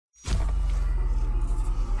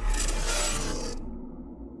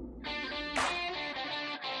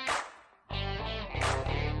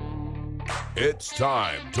It's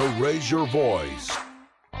time to raise your voice.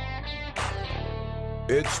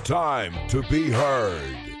 It's time to be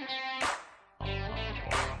heard.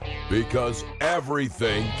 Because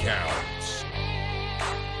everything counts.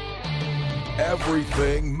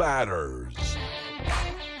 Everything matters.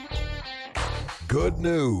 Good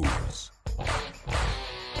news.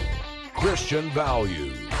 Christian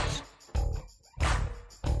values.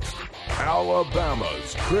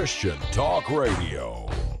 Alabama's Christian Talk Radio.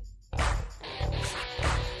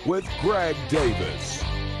 With Greg Davis.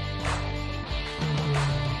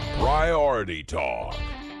 Priority Talk.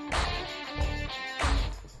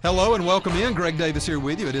 Hello and welcome in. Greg Davis here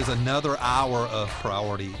with you. It is another hour of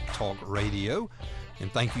Priority Talk Radio.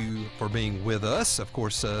 And thank you for being with us. Of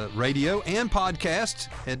course, radio and podcast.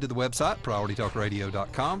 Head to the website,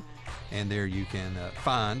 prioritytalkradio.com. And there you can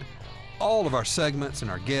find all of our segments and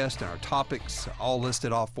our guests and our topics all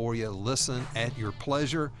listed off for you. Listen at your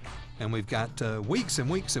pleasure. And we've got weeks and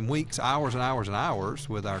weeks and weeks, hours and hours and hours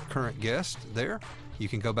with our current guest there. You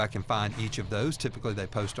can go back and find each of those. Typically, they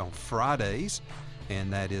post on Fridays.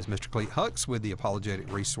 And that is Mr. Clete Hucks with the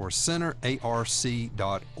Apologetic Resource Center.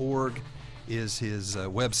 ARC.org is his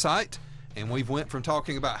website. And we've went from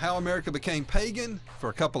talking about how America became pagan for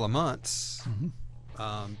a couple of months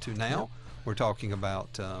to now. We're talking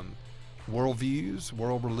about worldviews,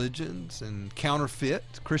 world religions, and counterfeit,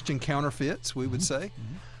 Christian counterfeits, we would say.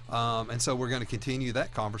 And so we're going to continue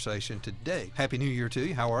that conversation today. Happy New Year to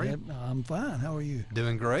you. How are you? I'm fine. How are you?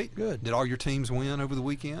 Doing great. Good. Did all your teams win over the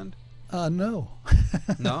weekend? No.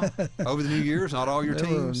 No? Over the New Year's, not all your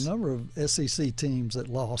teams? There were a number of SEC teams that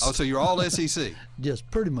lost. Oh, so you're all SEC?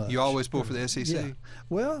 Just pretty much. You always pull for the SEC? Yeah.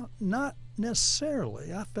 Well, not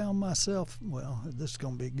necessarily. I found myself, well, this is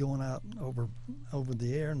going to be going out over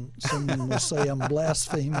the air, and someone will say I'm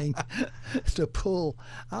blaspheming to pull.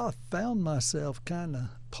 I found myself kind of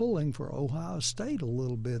pulling for Ohio State a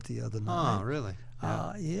little bit the other night. Oh, really?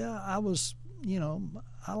 Yeah, I was,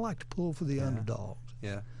 I like to pull for the underdogs.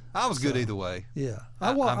 Yeah. I was good either way. Yeah.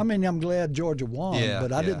 I'm glad Georgia won,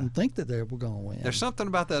 but I didn't think that they were going to win. There's something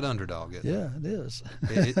about that underdog, isn't there? Yeah, it is.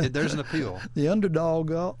 There's an appeal. The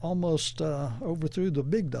underdog almost overthrew the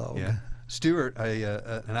big dog. Yeah. Stewart,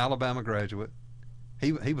 an Alabama graduate,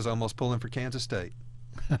 he was almost pulling for Kansas State.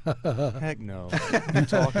 Heck no. What are you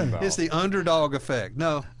talking about? It's the underdog effect.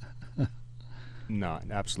 No. Not,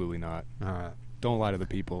 absolutely not. All right. Don't lie to the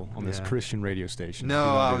people on this Christian radio station. No,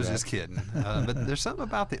 I was just kidding. But there's something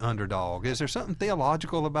about the underdog. Is there something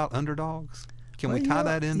theological about underdogs? Can we tie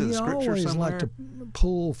that into the scripture somewhere? You always like to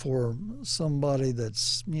pull for somebody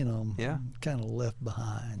that's, kind of left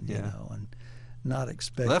behind, and not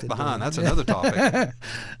expected. Left Behind, that's another topic.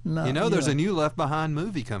 There's a new Left Behind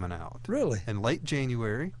movie coming out. Really? In late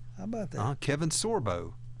January. How about that? Kevin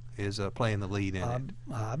Sorbo is playing the lead in it.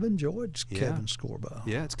 I've enjoyed Kevin Sorbo.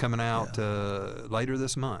 Yeah, it's coming out later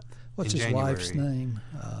this month. What's his January. wife's name?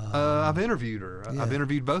 I've interviewed her. Yeah. I've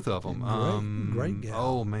interviewed both of them. Great gal.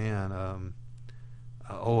 Oh, man.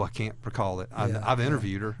 I can't recall it. I've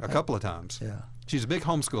interviewed her a couple of times. Yeah. She's a big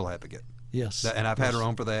homeschool advocate. Yes. And I've had her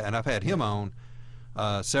on for that. And I've had him on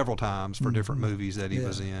several times for different movies that he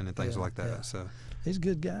was in and things like that. Yeah. So he's a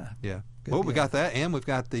good guy. Yeah. Good guy. We got that, and we've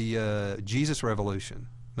got the Jesus Revolution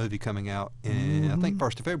movie coming out in, I think,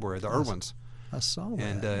 1st of February, the Irwins. I saw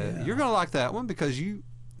that. And you're going to like that one because you,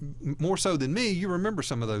 more so than me, you remember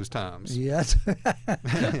some of those times. Yes.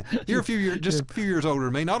 You're a few years older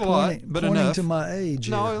than me, not a lot, but enough. Pointing to my age.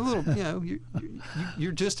 No, a little.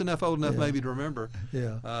 You're just enough old enough maybe to remember.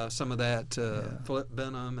 Yeah. Some of that Flip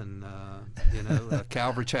Benham and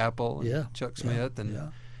Calvary Chapel and Chuck Smith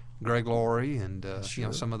and Greg Laurie and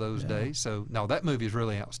some of those days. So no, that movie is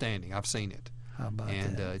really outstanding. I've seen it. How about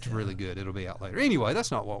and that? It's really good. It'll be out later. Anyway, that's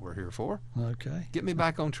not what we're here for. Okay. Get me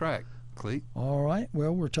back on track, Clete. All right.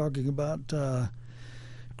 Well, we're talking about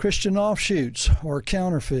Christian offshoots or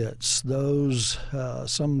counterfeits. Those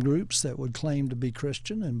some groups that would claim to be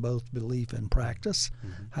Christian in both belief and practice,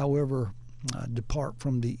 however, depart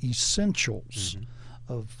from the essentials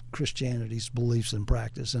of Christianity's beliefs and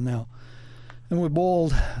practice. And we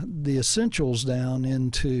boiled the essentials down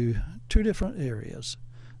into two different areas: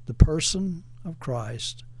 the person of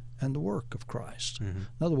Christ and the work of Christ. In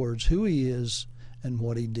other words, who he is and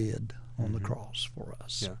what he did on the cross for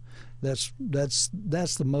us. Yeah. That's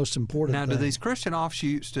the most important thing. Now, do these Christian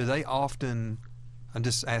offshoots, do they often, I'm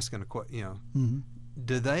just asking a question,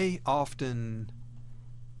 do they often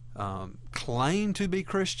claim to be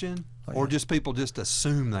Christian, or just people just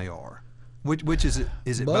assume they are? Which is it?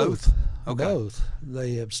 Is it both? Okay. Both.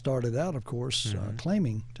 They have started out, of course,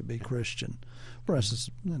 claiming to be Christian. For instance,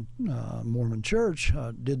 Mormon Church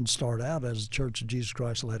didn't start out as the Church of Jesus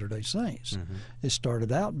Christ of Latter-day Saints. It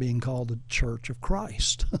started out being called the Church of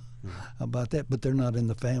Christ. About that, but they're not in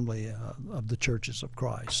the family of the churches of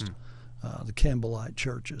Christ, the Campbellite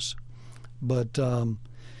churches. But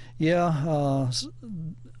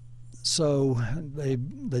so they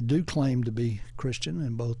do claim to be Christian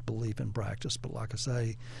in both belief and practice, but like I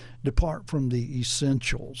say, depart from the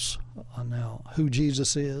essentials. Now, who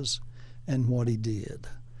Jesus is and what he did,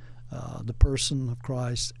 the person of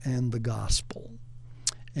Christ and the gospel.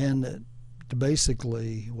 And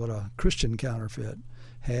basically what a Christian counterfeit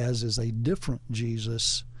has is a different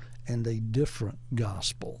Jesus and a different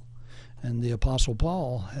gospel. And the Apostle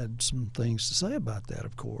Paul had some things to say about that,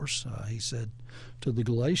 of course. He said to the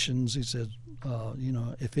Galatians, he said,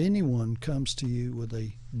 if anyone comes to you with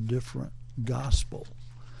a different gospel,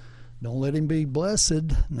 don't let him be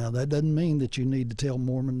blessed. Now, that doesn't mean that you need to tell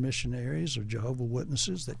Mormon missionaries or Jehovah's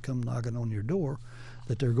Witnesses that come knocking on your door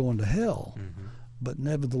that they're going to hell. But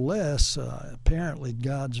nevertheless, apparently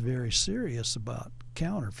God's very serious about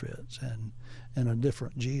counterfeits and a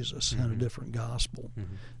different Jesus and a different gospel.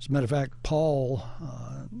 As a matter of fact, Paul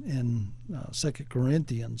in 2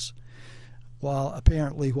 Corinthians, while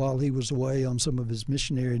he was away on some of his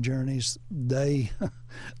missionary journeys, the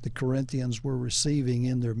Corinthians were receiving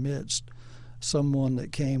in their midst someone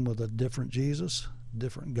that came with a different Jesus,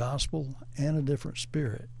 different gospel, and a different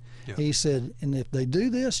spirit. Yeah. He said, and if they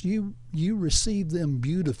do this, you receive them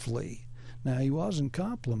beautifully. Now, he wasn't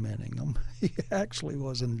complimenting them. He actually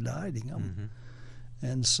was indicting them.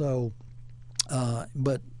 And so,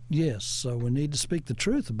 but yes, so we need to speak the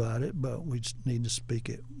truth about it, but we need to speak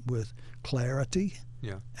it with clarity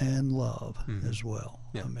and love as well.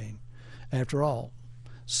 I mean, after all,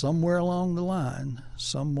 somewhere along the line,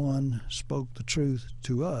 someone spoke the truth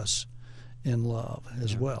to us in love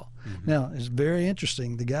as well. Now, it's very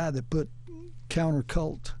interesting. The guy that put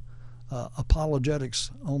counter-cult apologetics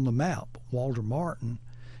on the map, Walter Martin,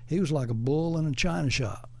 he was like a bull in a china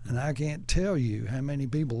shop. And I can't tell you how many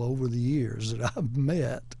people over the years that I've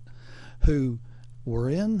met who were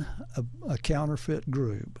in a counterfeit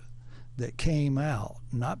group that came out,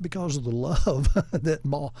 not because of the love that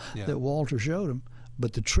Walter showed them,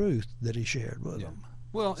 but the truth that he shared with them.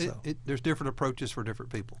 Well, there's different approaches for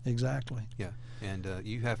different people. Exactly. Yeah, and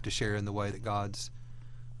you have to share in the way that God's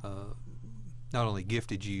not only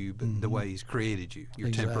gifted you, but the way he's created you, your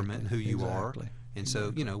temperament and who you are. And so,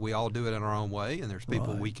 we all do it in our own way, and there's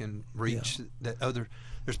people we can reach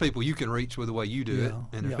there's people you can reach with the way you do it,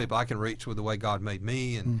 and there's people I can reach with the way God made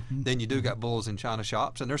me, and then you do got bulls in china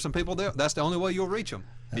shops, and there's some people that's the only way you'll reach them,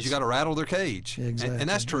 is you got to rattle their cage. Exactly. And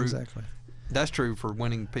that's true. Exactly. That's true for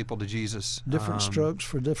winning people to Jesus. Different strokes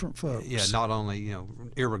for different folks. Yeah, not only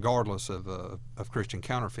irregardless of Christian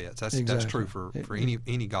counterfeits. That's true for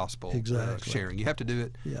any gospel sharing. You have to do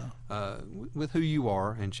it with who you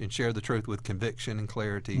are and share the truth with conviction and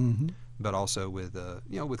clarity, but also with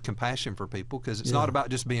with compassion for people, because it's not about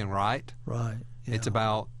just being right. Right. Yeah. It's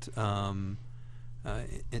about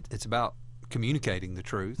it's about communicating the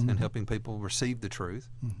truth and helping people receive the truth,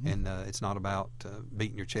 and it's not about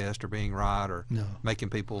beating your chest or being right or making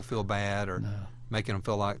people feel bad or making them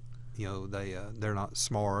feel like they're not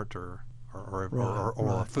smart or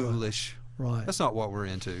foolish. Right. That's not what we're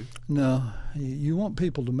into. No, you want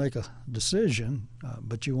people to make a decision,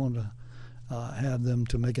 but you want to have them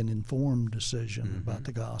to make an informed decision about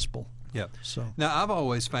the gospel. Yeah. So now I've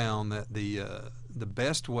always found that the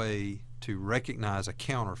best way to recognize a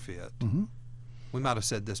counterfeit, we might have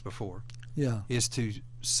said this before, is to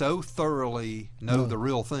so thoroughly know the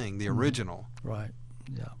real thing, the original,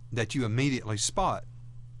 that you immediately spot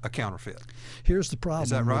a counterfeit. Here's the problem. Is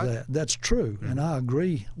that right? With that. That's true, and I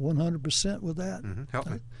agree 100% with that. Help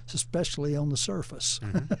me. Especially on the surface.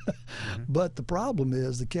 But the problem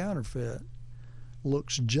is the counterfeit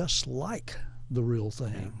looks just like the real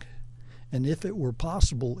thing. And if it were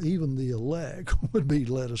possible, even the elect would be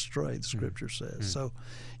led astray, the Scripture says. So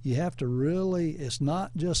you have to really, it's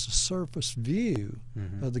not just a surface view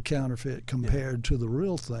of the counterfeit compared to the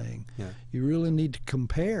real thing. You really need to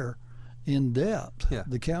compare in depth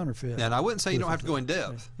the counterfeit. And I wouldn't say you don't have to go in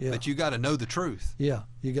depth, but you got to know the truth. Yeah,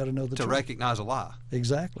 you got to know the truth. To recognize a lie.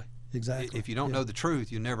 Exactly. Exactly. If you don't know the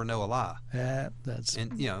truth, you never know a lie. That's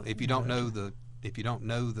if you don't know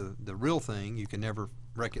the real thing, you can never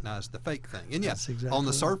recognize the fake thing. And on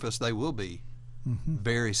the surface they will be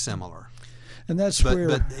very similar. And that's where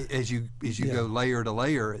but as you go layer to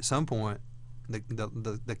layer, at some point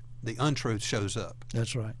the untruth shows up.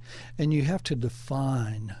 That's right. And you have to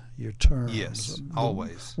define your terms. Yes,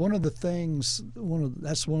 always. One of the things,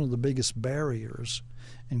 that's one of the biggest barriers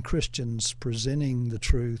in Christians presenting the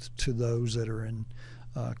truth to those that are in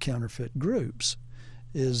counterfeit groups,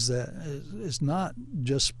 is that it's not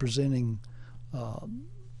just presenting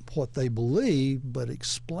what they believe, but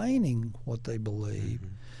explaining what they believe,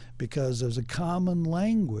 because there's a common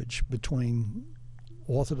language between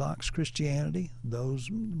Orthodox Christianity, those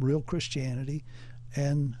real Christianity,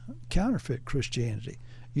 and counterfeit Christianity.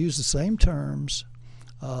 Use the same terms,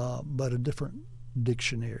 but a different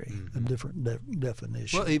dictionary, a different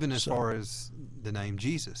definition. Well, even as far as the name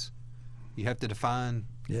Jesus, you have to define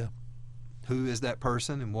who is that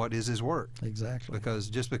person and what is his work. Exactly. Because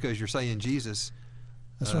just because you're saying Jesus,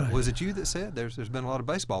 that's right. Was it you that said there's been a lot of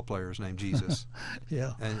baseball players named Jesus?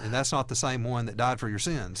 Yeah. And that's not the same one that died for your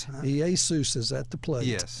sins. Jesus is at the plate.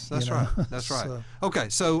 Yes, that's right. That's right. Okay,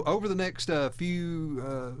 so over the next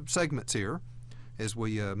few segments here, as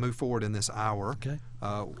we move forward in this hour,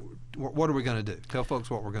 what are we going to do? Tell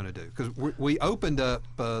folks what we're going to do. Because we opened up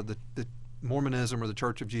the Mormonism, or the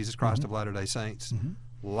Church of Jesus Christ of Latter-day Saints,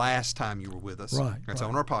 last time you were with us. Right. That's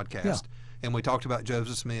on our podcast. Yeah. And we talked about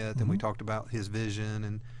Joseph Smith, and we talked about his vision,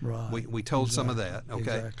 and we told some of that.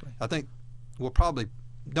 Okay. Exactly. I think we'll probably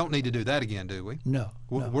don't need to do that again, do we? No.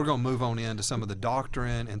 We're going to move on into some of the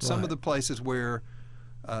doctrine and some of the places where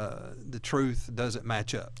the truth doesn't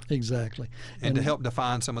match up. Exactly. And to help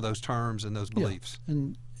define some of those terms and those beliefs.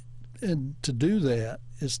 And to do that,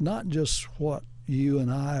 it's not just what you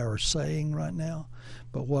and I are saying right now,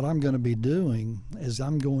 but what I'm going to be doing is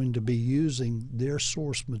I'm going to be using their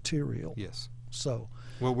source material. Yes. So.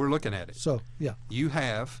 Well, we're looking at it. So, yeah. You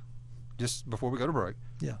have, just before we go to break.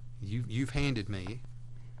 Yeah. You've handed me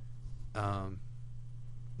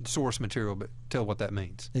source material, but tell what that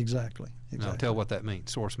means. Exactly. No, tell what that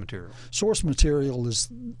means. Source material. Source material is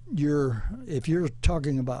if you're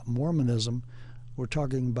talking about Mormonism, we're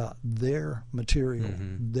talking about their material,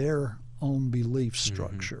 their own belief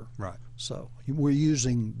structure. Right. So we're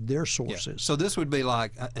using their sources. Yeah. So this would be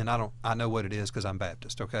like, and I know what it is because I'm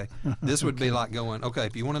Baptist, okay? This would be like going, okay,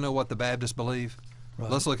 if you want to know what the Baptists believe,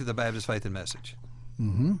 let's look at the Baptist Faith and Message.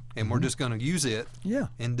 And we're just going to use it. Yeah.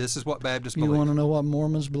 And this is what Baptists believe. You want to know what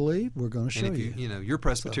Mormons believe? We're going to show you. You know, you're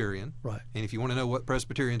Presbyterian. So, right. And if you want to know what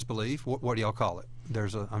Presbyterians believe, what do y'all call it?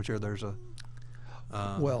 I'm sure there's a...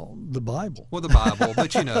 well, the Bible. Well, the Bible,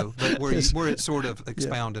 but you know, where it's sort of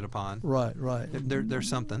expounded upon. Right. There's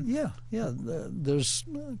something. Yeah. There's,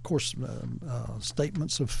 of course,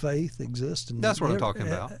 statements of faith exist. And that's what I'm talking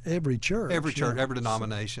about. Every church. Every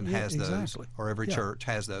denomination has those, or every church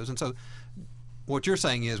has those. And so what you're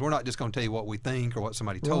saying is we're not just going to tell you what we think or what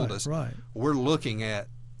somebody told us. Right. We're looking at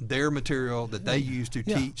their material that they use to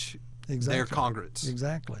teach their congregants.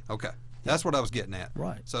 Exactly. Okay. That's what I was getting at.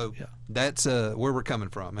 Right. So that's where we're coming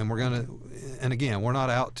from, and we're gonna. And again, we're not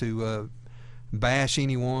out to bash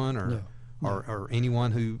anyone or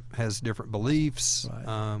anyone who has different beliefs.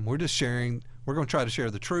 Right. We're just sharing. We're going to try to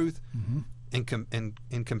share the truth in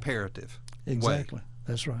comparative. Exactly. way.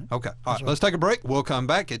 That's right. Okay. All right. Let's take a break. We'll come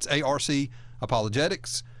back. It's ARC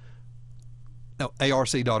Apologetics. No,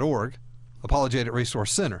 ARC.org, Apologetic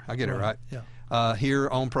Resource Center. I get it right. Yeah. Here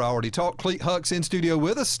on Priority Talk. Clete Huck's in studio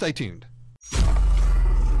with us. Stay tuned.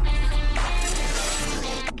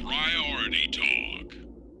 Priority Talk.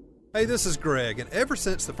 Hey, this is Greg, and ever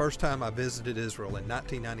since the first time I visited Israel in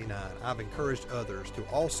 1999, I've encouraged others to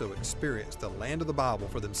also experience the land of the Bible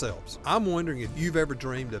for themselves. I'm wondering if you've ever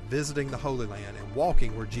dreamed of visiting the Holy Land and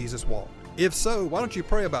walking where Jesus walked. If so, why don't you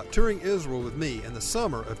pray about touring Israel with me in the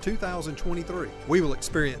summer of 2023? We will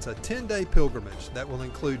experience a 10-day pilgrimage that will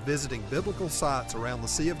include visiting biblical sites around the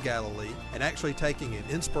Sea of Galilee and actually taking an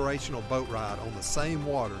inspirational boat ride on the same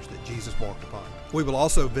waters that Jesus walked upon. We will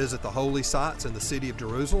also visit the holy sites in the city of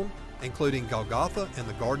Jerusalem, including Golgotha and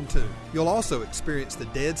the Garden Tomb. You'll also experience the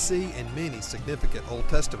Dead Sea and many significant Old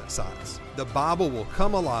Testament sites. The Bible will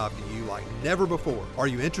come alive to you like never before. Are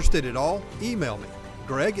you interested at all? Email me,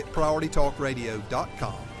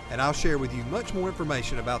 greg@PriorityTalkRadio.com, and I'll share with you much more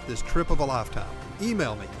information about this trip of a lifetime.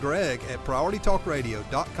 Email me,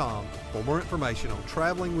 greg@PriorityTalkRadio.com, for more information on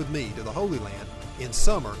traveling with me to the Holy Land in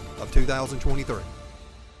summer of 2023.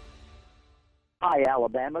 Hi,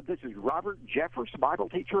 Alabama. This is Robert Jeffers, Bible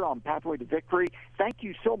teacher on Pathway to Victory. Thank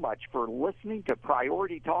you so much for listening to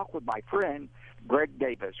Priority Talk with my friend Greg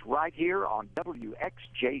Davis right here on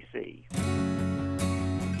WXJC.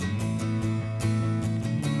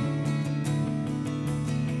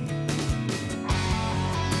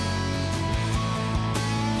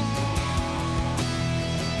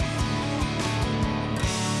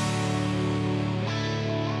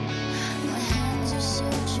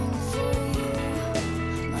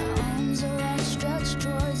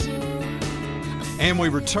 And we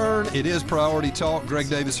return. It is Priority Talk. Greg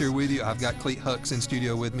Davis here with you. I've got Clete Hucks in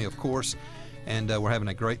studio with me, of course, and we're having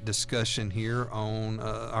a great discussion here on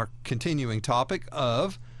our continuing topic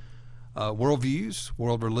of worldviews,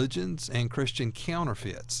 world religions, and Christian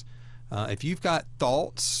counterfeits. If you've got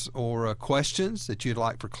thoughts or questions that you'd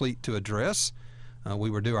like for Clete to address, we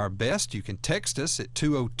will do our best. You can text us at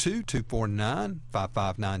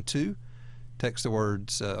 202-249-5592. Text the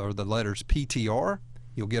words or the letters PTR.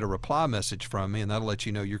 You'll get a reply message from me, and that'll let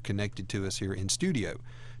you know you're connected to us here in studio.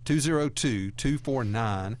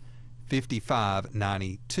 202-249-5592.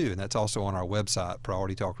 And that's also on our website,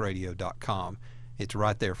 PriorityTalkRadio.com. It's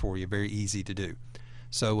right there for you. Very easy to do.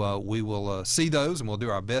 So we will see those, and we'll do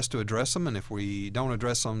our best to address them. And if we don't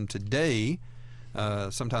address them today,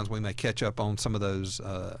 sometimes we may catch up on some of those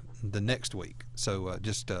the next week. So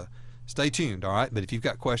just stay tuned, all right? But if you've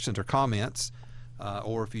got questions or comments,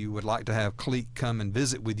 or if you would like to have Clete come and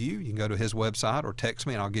visit with you, you can go to his website or text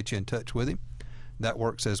me, and I'll get you in touch with him. That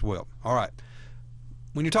works as well. All right.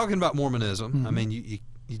 When you're talking about Mormonism, I mean, you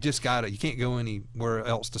just got to, you can't go anywhere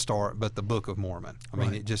else to start but the Book of Mormon. I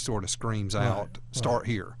mean, it just sort of screams out, start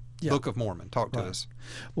here. Yeah. Book of Mormon. Talk to us.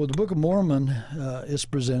 Well, the Book of Mormon is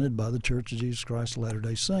presented by the Church of Jesus Christ of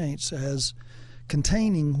Latter-day Saints as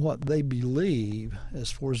containing what they believe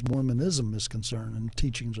as far as Mormonism is concerned and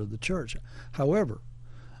teachings of the church. However,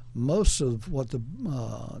 most of what the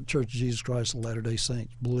Church of Jesus Christ of Latter-day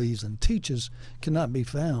Saints believes and teaches cannot be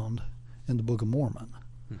found in the Book of Mormon.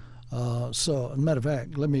 So, as a matter of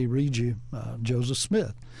fact, let me read you Joseph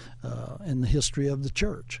Smith in the History of the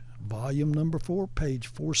Church, volume number 4, page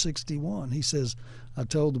 461. He says, I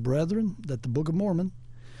told the brethren that the Book of Mormon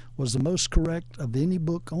was the most correct of any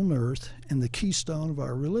book on earth and the keystone of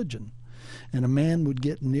our religion. And a man would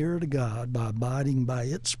get nearer to God by abiding by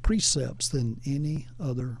its precepts than any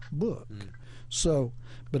other book. So,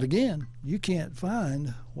 but again, you can't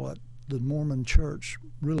find what the Mormon Church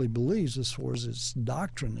really believes as far as its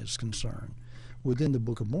doctrine is concerned within the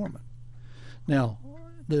Book of Mormon. Now,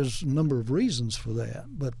 there's a number of reasons for that,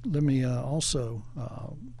 but let me also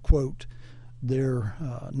quote their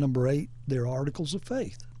number 8, their Articles of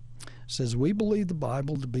Faith. It says, we believe the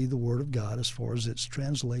Bible to be the Word of God as far as it's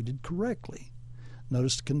translated correctly.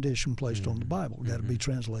 Notice the condition placed on the Bible. Got to be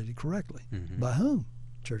translated correctly. By whom?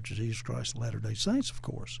 Church of Jesus Christ of Latter-day Saints, of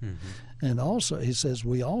course. And also, he says,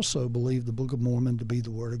 we also believe the Book of Mormon to be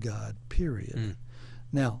the Word of God, period.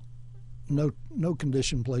 Now, no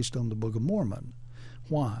condition placed on the Book of Mormon.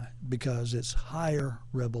 Why? Because it's higher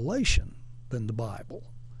revelation than the Bible.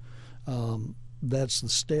 That's the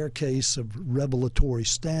staircase of revelatory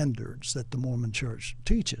standards that the Mormon Church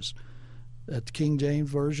teaches. That the King James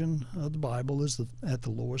Version of the Bible is at the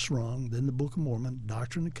lowest rung, then the Book of Mormon,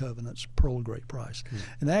 Doctrine and Covenants, Pearl of Great Price.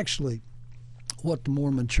 And actually, what the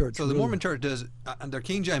Mormon Church... So the Mormon Church does, they're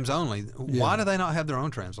King James only. Why do they not have their own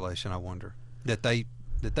translation, I wonder, that they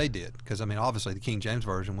did? Because, I mean, obviously the King James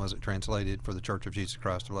Version wasn't translated for the Church of Jesus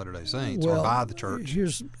Christ of Latter-day Saints or by the church.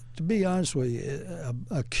 Here's, to be honest with you,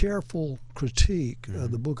 a careful critique of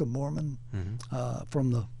the Book of Mormon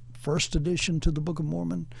from the first edition to the Book of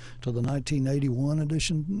Mormon to the 1981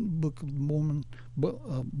 edition Book of Mormon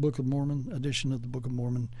edition of the Book of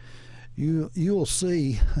Mormon, you'll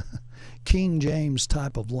see King James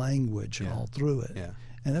type of language all through it.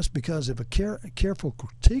 And that's because if a careful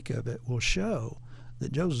critique of it will show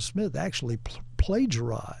that Joseph Smith actually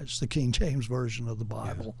plagiarized the King James Version of the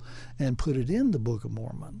Bible and put it in the Book of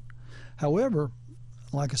Mormon. However,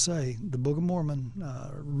 like I say, the Book of Mormon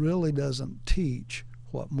really doesn't teach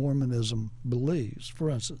what Mormonism believes. For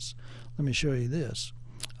instance, let me show you this.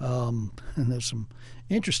 And there's some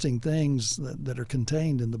interesting things that are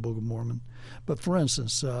contained in the Book of Mormon. But for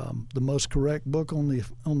instance, the most correct book on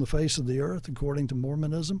the face of the earth, according to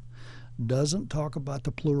Mormonism, doesn't talk about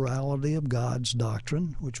the plurality of God's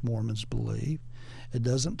doctrine, which Mormons believe. It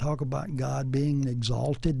doesn't talk about God being an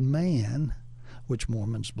exalted man, which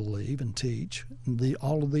Mormons believe and teach.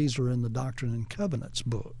 All of these are in the Doctrine and Covenants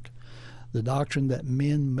book. The doctrine that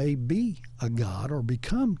men may be a god or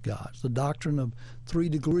become gods. The doctrine of 3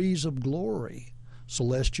 degrees of glory: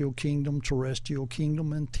 celestial kingdom, terrestrial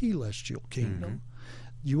kingdom, and telestial kingdom.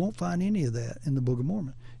 You won't find any of that in the Book of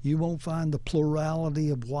Mormon. You won't find the plurality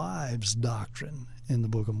of wives doctrine in the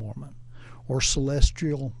Book of Mormon, or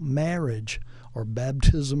celestial marriage, or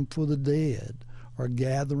baptism for the dead, or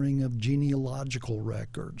gathering of genealogical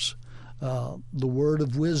records, the word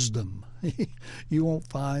of wisdom. You won't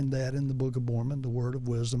find that in the Book of Mormon. The word of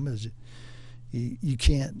wisdom is you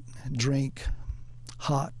can't drink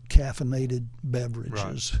hot caffeinated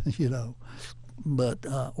beverages, you know, but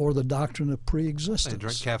or the doctrine of preexistence. They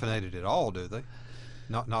drink caffeinated at all, do they?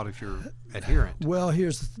 Not if you're adherent. Well,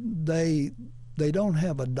 they don't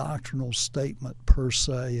have a doctrinal statement per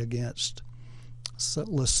se against,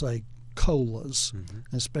 let's say, colas,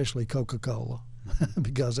 especially Coca-Cola,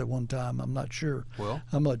 because at one time I'm not sure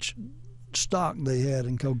how much stock they had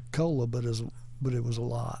in Coca-Cola, but it was a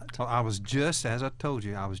lot. So I was just, as I told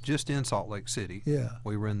you, I was just in Salt Lake City. Yeah.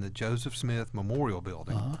 We were in the Joseph Smith Memorial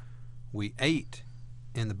Building. We ate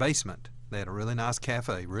in the basement. They had a really nice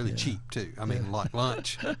cafe, really cheap too. I mean, like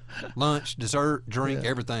lunch, dessert, drink,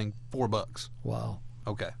 everything, $4. Wow.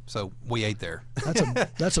 Okay, so we ate there.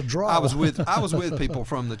 That's a draw. I was with people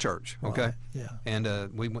from the church. Okay. Right. Yeah. And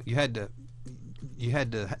you had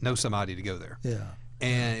to know somebody to go there. Yeah.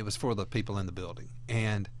 And it was for the people in the building,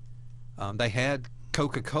 and they had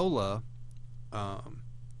Coca-Cola.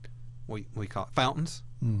 We call it fountains.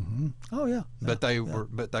 Mm-hmm. Oh yeah. But they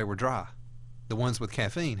were dry. The ones with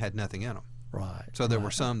caffeine had nothing in them. Right. So there were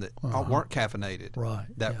some that weren't caffeinated. Right.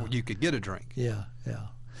 That you could get a drink. Yeah. Yeah.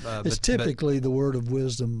 It's typically the word of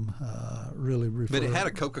wisdom really refers. But it had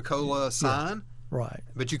a Coca-Cola sign. Right.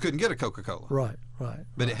 But you couldn't get a Coca-Cola. Right. Right.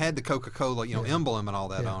 But it had the Coca-Cola, emblem and all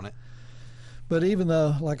that on it. But even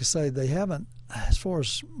though, like I say, they haven't, as far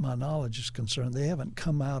as my knowledge is concerned, they haven't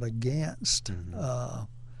come out against,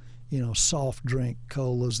 soft drink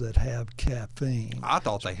colas that have caffeine. I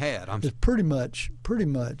thought they had. It's pretty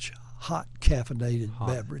much hot caffeinated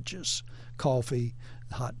beverages, coffee,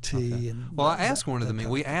 hot tea, and. Well, I asked one of them.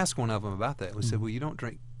 We asked one of them about that. We said, "Well, you don't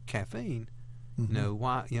drink caffeine.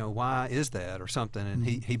 Why is that or something?" And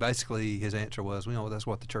he basically, his answer was, that's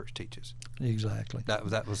what the church teaches. Exactly.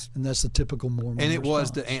 That was, and that's the typical Mormon. And it response.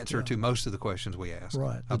 was the answer to most of the questions we asked.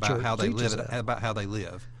 Right. About how they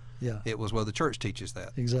live. Yeah. It was, the church teaches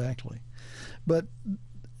that. Exactly. But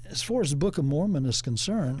as far as the Book of Mormon is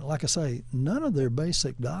concerned, like I say, none of their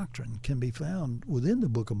basic doctrine can be found within the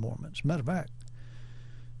Book of Mormon. As a matter of fact,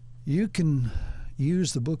 you can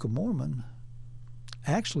use the Book of Mormon.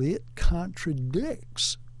 Actually, it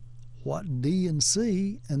contradicts what D and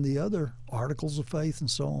C and the other articles of faith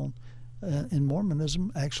and so on in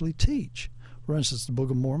Mormonism actually teach. For instance, the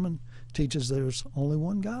Book of Mormon teaches there's only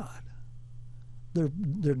one God.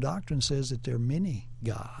 Their doctrine says that there are many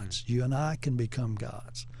gods. You and I can become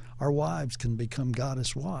gods. Our wives can become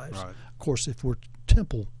goddess wives. Right. Of course, if we're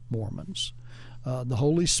temple Mormons. The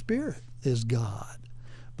Holy Spirit is God.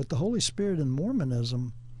 But the Holy Spirit in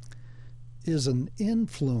Mormonism is an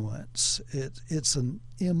influence. It's an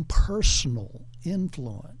impersonal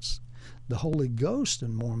influence. The Holy Ghost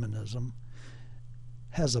in Mormonism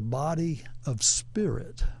has a body of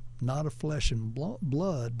spirit, not of flesh and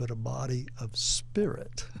blood, but a body of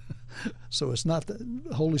spirit. So it's not the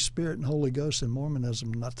Holy Spirit and Holy Ghost in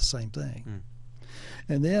Mormonism, not the same thing.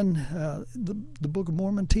 And then the Book of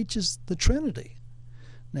Mormon teaches the Trinity.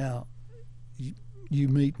 Now, you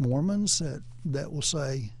meet Mormons that will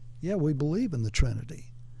say, yeah, we believe in the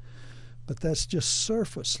Trinity. But that's just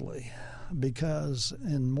surfacely, because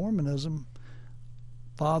in Mormonism,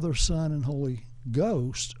 Father, Son, and Holy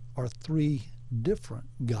Ghost are three different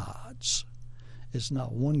gods. It's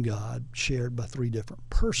not one God shared by three different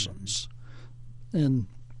persons. And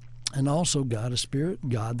also God is Spirit,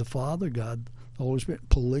 God the Father, God the Holy Spirit.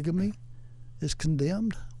 Polygamy is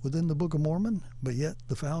condemned within the Book of Mormon, but yet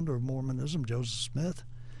the founder of Mormonism, Joseph Smith,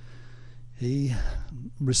 he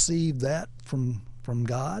received that from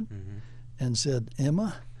God and said,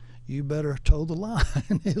 Emma, you better toe the line,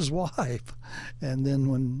 his wife. And then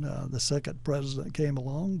when the second president came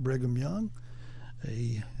along, Brigham Young,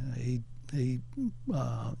 he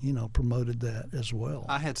promoted that as well.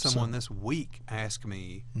 I had someone this week ask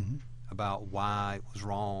me about why it was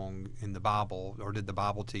wrong in the Bible, or did the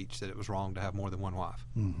Bible teach that it was wrong to have more than one wife?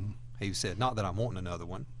 He said, not that I'm wanting another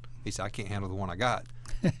one. He said, I can't handle the one I got.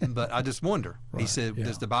 But I just wonder. He said,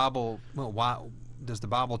 does the Bible, why does the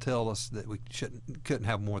Bible tell us that we couldn't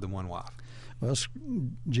have more than one wife? Well,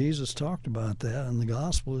 Jesus talked about that in the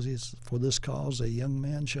Gospels. He's, for this cause a young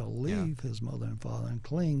man shall leave his mother and father and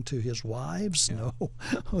cling to his wives. No,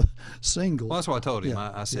 single. Well, that's what I told him.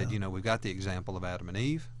 I said, we've got the example of Adam and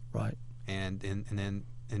Eve, right? And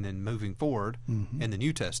then moving forward in the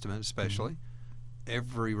New Testament, especially,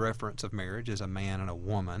 every reference of marriage is a man and a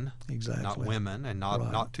woman, exactly, not women, and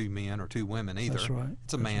not two men or two women either. That's right.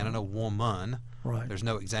 It's a man and a woman. Right. There's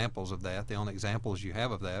no examples of that. The only examples you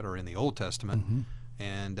have of that are in the Old Testament,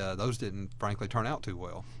 and those didn't, frankly, turn out too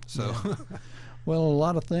well. So, well, a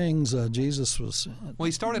lot of things Jesus was. Well,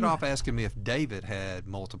 he started off asking me if David had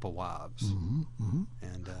multiple wives,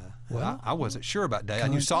 and I wasn't sure about David. I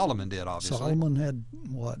knew Solomon did, obviously. Solomon had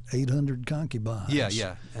 800 concubines.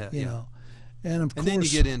 Yeah. You know, and of course, then you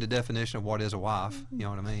get into definition of what is a wife. You know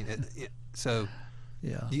what I mean? So.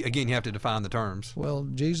 Yeah. Again, you have to define the terms. Well,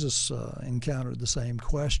 Jesus encountered the same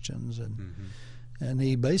questions, and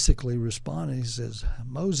he basically responded. He says,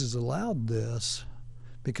 Moses allowed this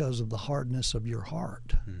because of the hardness of your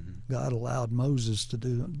heart. God allowed Moses to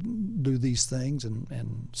do these things,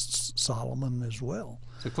 and Solomon as well.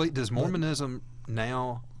 So, Clete, does Mormonism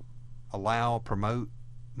now promote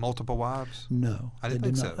multiple wives? No, I didn't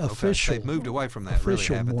think so. Official, They've moved away from that.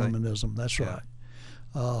 Official really, haven't Mormonism. they? That's Yeah.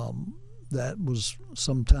 right. That was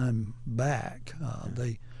some time back.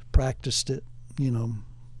 They practiced it,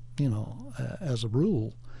 as a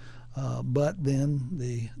rule. But then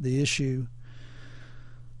the issue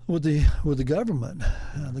with the government,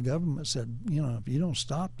 the government said, if you don't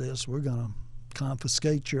stop this, we're going to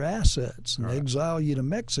confiscate your assets and exile you to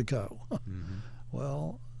Mexico.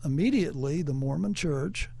 Well, immediately the Mormon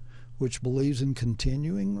Church, which believes in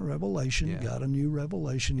continuing revelation, got a new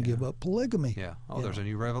revelation, give up polygamy. Yeah. Oh, there's a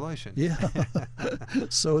new revelation. Yeah.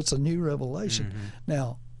 So it's a new revelation.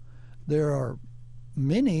 Now, there are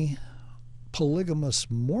many polygamous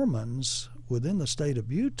Mormons within the state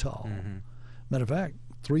of Utah. Matter of fact,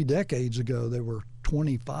 3 decades ago, there were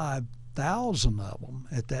 25,000 of them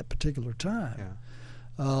at that particular time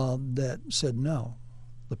that said no.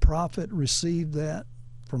 The prophet received that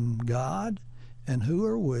from God, and who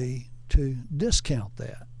are we to discount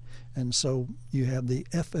that? And so you have the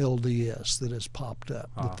FLDS that has popped up,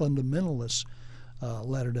 the fundamentalist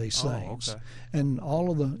Latter-day Saints. Oh, okay. And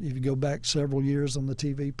all of if you go back several years on the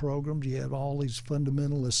TV programs, you have all these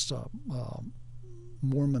fundamentalist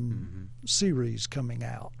Mormon series coming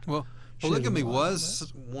out. Well, polygamy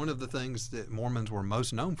was one of the things that Mormons were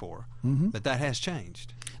most known for, but that has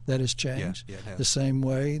changed. That has changed. Yeah, it has. The same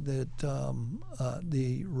way that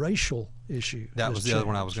the racial issue. That was the other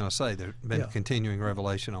one I was going to say. There's been continuing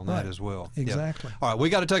revelation on that as well. Exactly. All right, we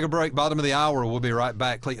got to take a break. Bottom of the hour. We'll be right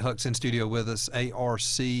back. Clete Huck's in studio with us. ARC.org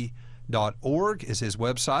is his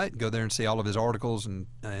website. Go there and see all of his articles and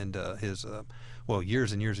his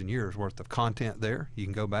years and years and years worth of content there. You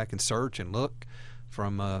can go back and search and look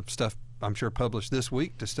from stuff I'm sure published this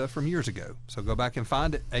week to stuff from years ago. So go back and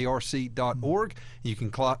find it, arc.org. You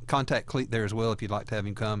can contact Clete there as well if you'd like to have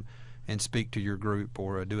him come and speak to your group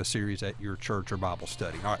or do a series at your church or Bible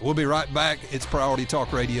study. All right, we'll be right back. It's Priority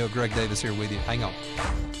Talk Radio. Greg Davis here with you. Hang on.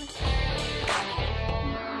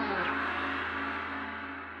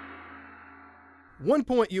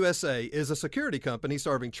 OnePoint USA is a security company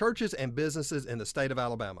serving churches and businesses in the state of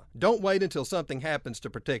Alabama. Don't wait until something happens to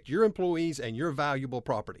protect your employees and your valuable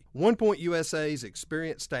property. OnePoint USA's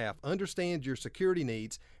experienced staff understands your security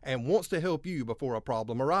needs and wants to help you before a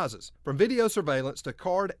problem arises. From video surveillance to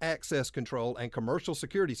card access control and commercial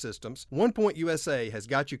security systems, OnePoint USA has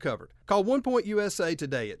got you covered. Call OnePoint USA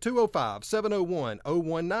today at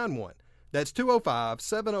 205-701-0191. That's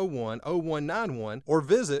 205-701-0191, or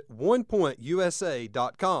visit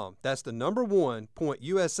onepointusa.com. That's the number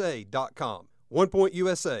onepointusa.com. OnePoint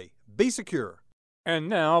USA. Be secure. And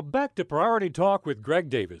now, back to Priority Talk with Greg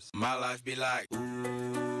Davis. My life be like, ooh,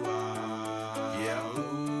 yeah,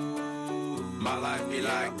 ooh. My life be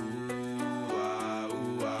like,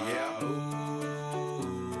 yeah, ooh.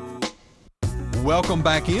 Welcome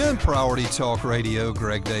back in Priority Talk Radio.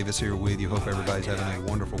 Greg Davis here with you. Hope everybody's having a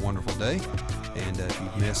wonderful, wonderful day. And if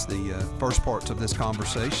you've missed the first parts of this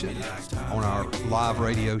conversation on our live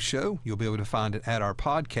radio show, you'll be able to find it at our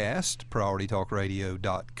podcast,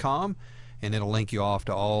 PriorityTalkRadio.com. And it'll link you off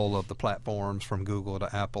to all of the platforms from Google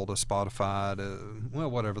to Apple to Spotify to,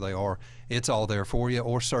 whatever they are. It's all there for you.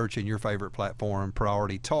 Or search in your favorite platform,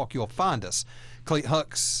 Priority Talk. You'll find us. Clete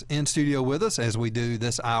Huck's in studio with us as we do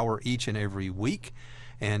this hour each and every week.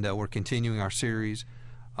 And we're continuing our series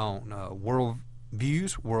on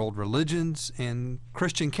worldviews, world religions, and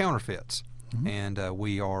Christian counterfeits. And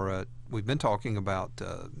we've been talking about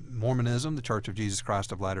Mormonism, the Church of Jesus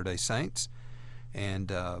Christ of Latter-day Saints.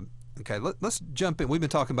 And okay, let's jump in. We've been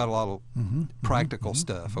talking about a lot of practical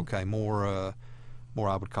stuff. Okay, more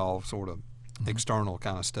I would call sort of external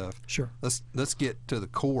kind of stuff. Sure. Let's get to the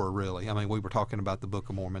core, really. I mean, we were talking about the Book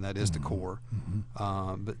of Mormon. That is the core.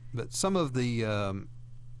 But some of the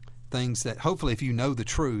things that hopefully, if you know the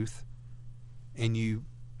truth and you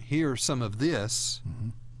hear some of this,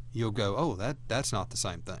 you'll go, oh, that's not the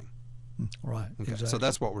same thing. Right. Okay. Exactly. So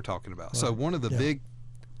that's what we're talking about. Right. So one of the big,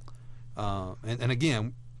 and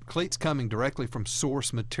again, Clete's coming directly from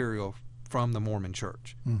source material from the Mormon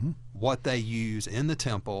Church. What they use in the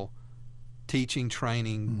temple, teaching,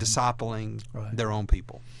 training, discipling their own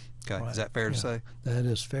people. Okay, is that fair to say? That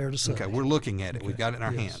is fair to say. Okay, we're looking at it. We've got it in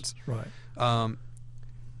our hands. Right.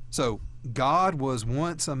 So God was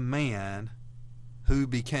once a man who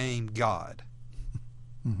became God.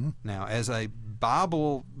 Now, as a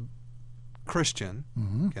Bible Christian,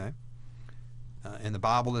 okay, and the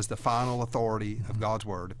Bible is the final authority of God's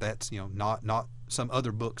Word, if that's, not some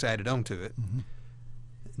other books added onto it,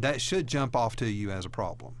 that should jump off to you as a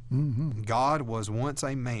problem. God was once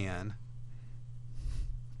a man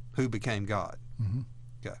who became God.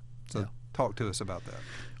 Okay, so talk to us about that.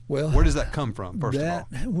 Well, where does that come from, first of all?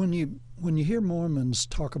 When you hear Mormons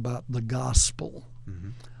talk about the gospel,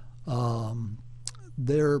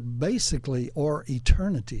 they're basically, or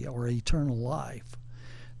eternity, or eternal life,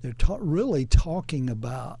 they're really talking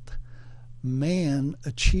about man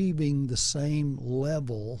achieving the same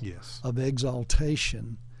level of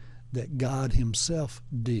exaltation that God himself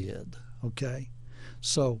did, okay?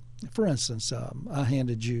 So, for instance, I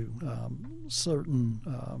handed you certain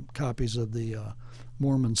copies of the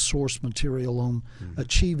Mormon source material on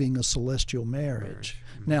achieving a celestial marriage.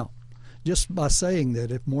 Now, just by saying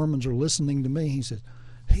that, if Mormons are listening to me, he says,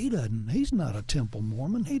 he's not a temple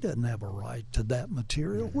Mormon. He doesn't have a right to that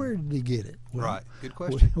material. Where did he get it? Well, right, good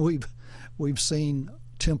question. We've seen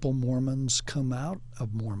temple Mormons come out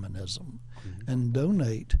of Mormonism and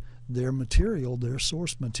donate their material, their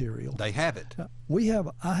source material. They have it.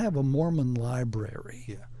 I have a Mormon library.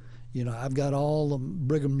 Yeah. I've got all of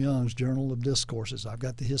Brigham Young's Journal of Discourses. I've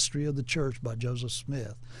got the History of the Church by Joseph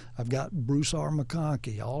Smith. I've got Bruce R.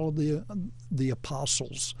 McConkie, all of the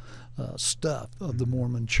apostles' stuff of the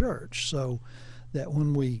Mormon Church. So that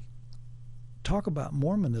when we talk about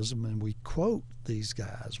Mormonism and we quote these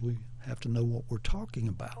guys, we have to know what we're talking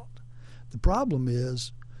about. The problem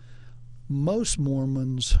is most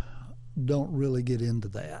Mormons don't really get into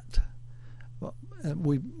that.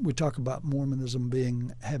 We talk about Mormonism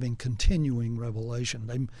having continuing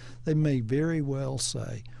revelation. They may very well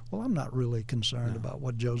say, well, I'm not really concerned about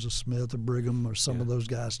what Joseph Smith or Brigham or some of those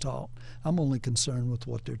guys taught. I'm only concerned with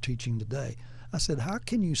what they're teaching today. I said, how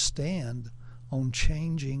can you stand on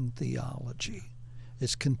changing theology?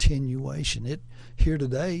 It's continuation. It here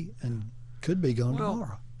today and could be gone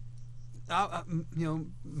tomorrow.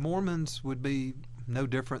 Mormons would be no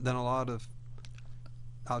different than a lot of,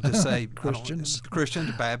 I'll just say, Christians,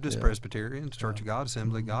 Baptists, Presbyterians, Church of God,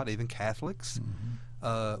 Assembly of God, even Catholics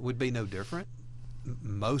would be no different.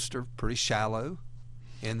 Most are pretty shallow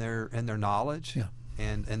in their knowledge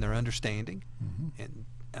and their understanding, and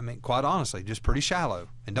I mean, quite honestly, just pretty shallow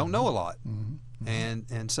and don't know a lot,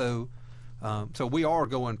 and so we are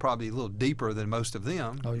going probably a little deeper than most of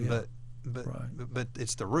them. But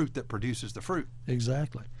it's the root that produces the fruit.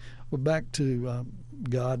 Exactly. Well, back to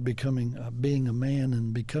God being a man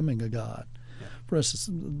and becoming a God. For instance,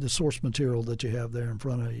 the source material that you have there in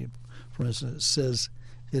front of you, for instance, it says,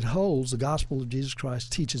 it holds, the gospel of Jesus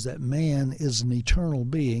Christ teaches that man is an eternal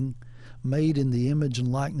being made in the image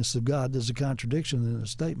and likeness of God. There's a contradiction in the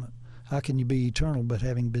statement. How can you be eternal but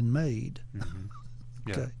having been made?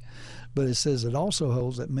 Okay. But it says it also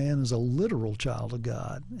holds that man is a literal child of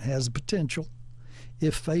God, has the potential,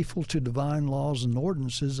 if faithful to divine laws and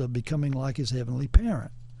ordinances, of becoming like his heavenly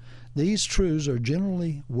parent. These truths are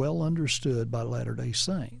generally well understood by Latter-day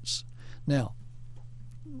Saints. Now,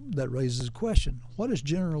 that raises a question. What is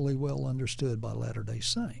generally well understood by Latter-day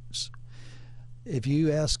Saints? If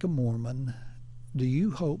you ask a Mormon, do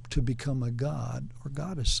you hope to become a god or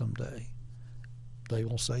goddess someday? They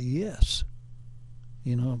will say yes.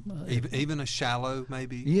 Even a shallow,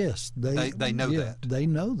 maybe. Yes, they know that. They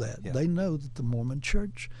know that. Yeah. They know that the Mormon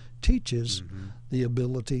Church teaches the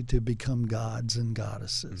ability to become gods and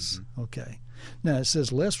goddesses. Okay. Now it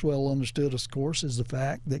says less well understood, of course, is the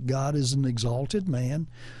fact that God is an exalted man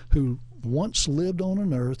who once lived on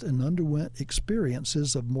an earth and underwent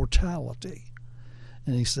experiences of mortality.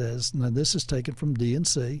 And he says, now this is taken from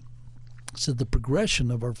D&C. It said the progression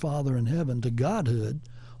of our Father in heaven to godhood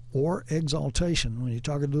or exaltation. When you're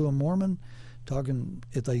talking to a Mormon,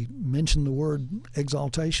 if they mention the word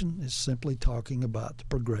exaltation, it's simply talking about the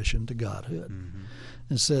progression to godhood.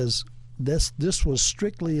 It says this was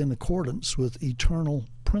strictly in accordance with eternal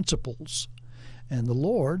principles, and the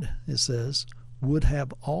Lord, it says, would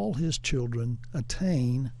have all his children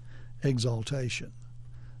attain exaltation.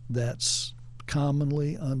 That's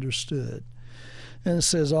commonly understood. And it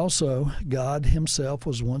says also, God himself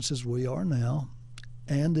was once as we are now,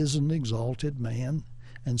 and is an exalted man,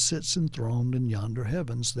 and sits enthroned in yonder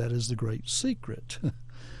heavens. That is the great secret.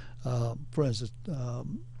 For instance,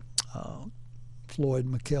 Floyd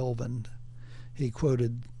McKelvin, he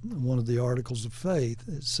quoted one of the Articles of Faith.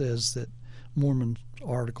 It says that, Mormon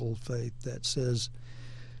Article of Faith, that says,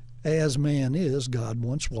 as man is, God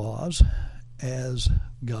once was. As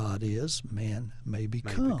God is, man may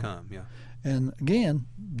become. Yeah. And again,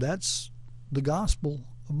 that's the gospel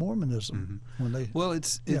Mormonism when they. Well,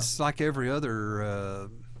 it's like every other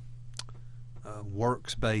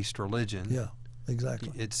works-based religion. Yeah,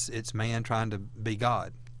 exactly. It's man trying to be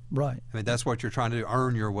God. Right. I mean, that's what you're trying to do,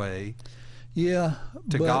 earn your way. Yeah.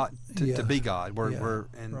 To but, God, to yeah, be God.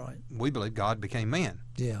 right. We believe God became man.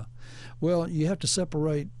 Yeah. Well, you have to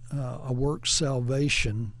separate a work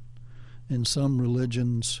salvation in some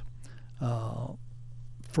religions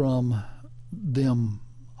from them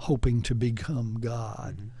hoping to become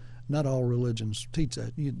God. Mm-hmm. Not all religions teach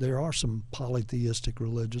that. There are some polytheistic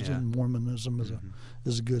religions, and Mormonism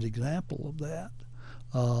is a good example of that.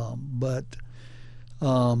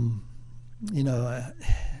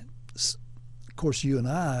 Of course, you and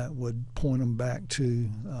I would point them back to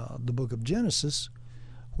the book of Genesis,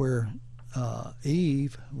 where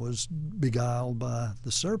Eve was beguiled by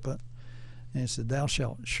the serpent, and he said, "Thou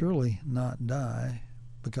shalt surely not die,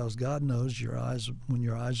 because God knows when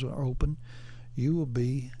your eyes are open, you will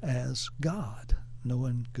be as God,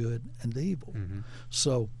 knowing good and evil." Mm-hmm.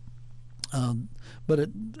 So,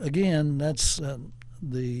 again, that's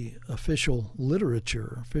the official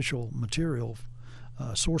literature, official material,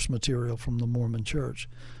 source material from the Mormon Church.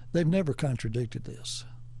 They've never contradicted this.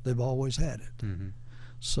 They've always had it. Mm-hmm.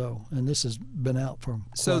 So, and this has been out for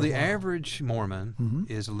So quite a the while. average Mormon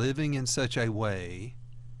is living in such a way.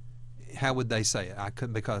 How would they say it? I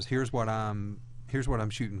couldn't, because here's what I'm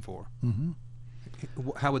shooting for. Mm-hmm.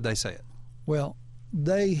 How would they say it? Well,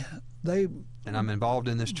 they and I'm involved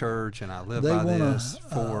in this church, and I live they by wanna, this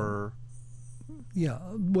for. Yeah,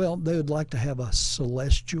 well, they would like to have a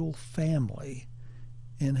celestial family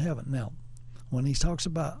in heaven. Now, when he talks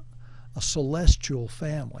about a celestial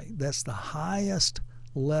family, that's the highest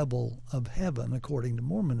level of heaven according to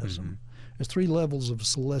Mormonism. Mm-hmm. There's 3 levels of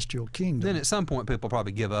celestial kingdom. Then at some point, people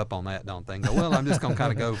probably give up on that, don't they? And go, well, I'm just going to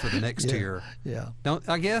kind of go for the next tier. Yeah. Don't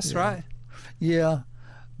I guess, right? Yeah,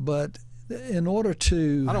 but in order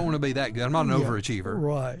to... I don't want to be that good. I'm not an overachiever.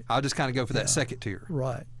 Right. I'll just kind of go for that second tier.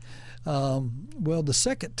 Right. Well, the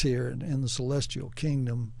second tier in the celestial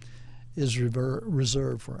kingdom is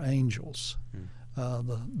reserved for angels.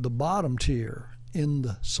 The bottom tier in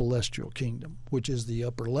the celestial kingdom, which is the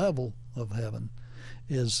upper level of heaven,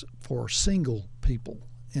 is for single people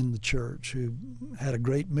in the church who had a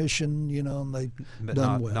great mission, and they've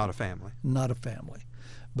done well. Not a family. Not a family.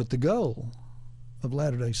 But the goal of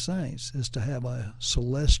Latter-day Saints is to have a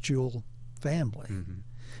celestial family. Mm-hmm.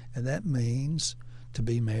 And that means to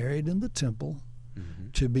be married in the temple, Mm-hmm.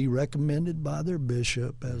 to be recommended by their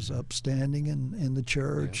bishop as upstanding in the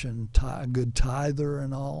church and a good tither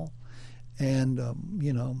and all, and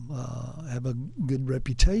have a good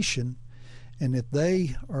reputation. And if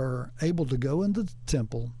they are able to go into the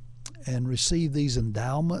temple and receive these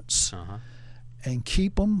endowments and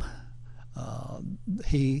keep them,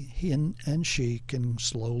 he and she can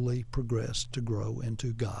slowly progress to grow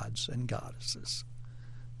into gods and goddesses.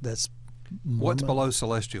 That's What's below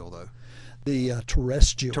celestial, though? The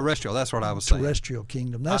terrestrial. Terrestrial, that's what I was saying. Terrestrial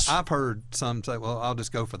kingdom. I've heard some say, well, I'll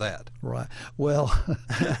just go for that. Right. Well,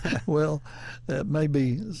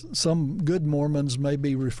 maybe some good Mormons may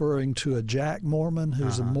be referring to a Jack Mormon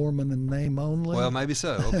who's a Mormon in name only. Well, maybe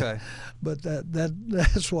so. Okay. But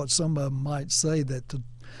that's what some of them might say, that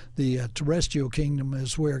the terrestrial kingdom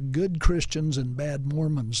is where good Christians and bad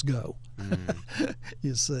Mormons go.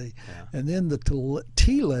 You see. Yeah. And then the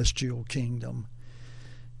telestial kingdom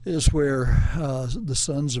is where the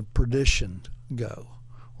sons of perdition go,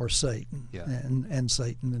 or Satan, and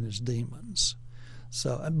Satan and his demons.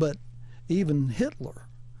 So, but even Hitler,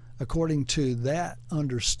 according to that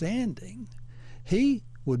understanding, he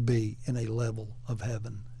would be in a level of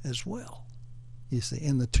heaven as well. You see,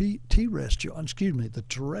 in the the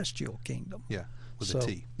terrestrial kingdom. Yeah, with a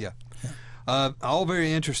T. Yeah. All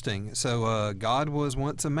very interesting. So God was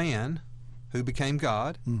once a man who became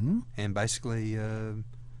God, and basically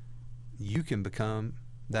you can become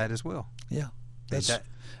that as well. Yeah,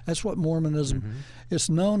 that's what Mormonism. It's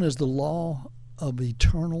known as the law of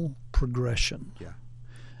eternal progression. Yeah,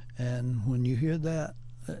 and when you hear that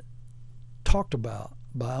talked about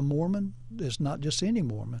by a Mormon, it's not just any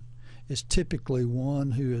Mormon. It's typically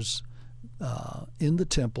one who is in the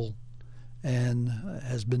temple and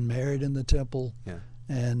has been married in the temple,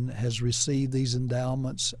 and has received these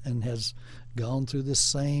endowments and has gone through this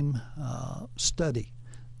same study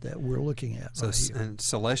that we're looking at. So, right here. And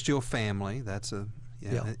celestial family, that's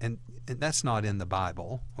and that's not in the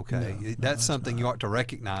Bible. Okay, that's something you ought to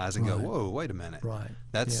recognize and go, whoa, wait a minute. Right.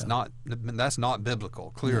 That's not biblical.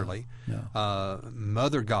 Clearly, no.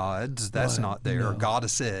 Mother gods, that's not there. No.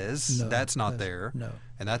 Goddesses, that's not there. No.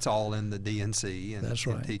 And that's all in the D&C and, That's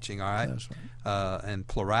and right. teaching, all right? That's right. And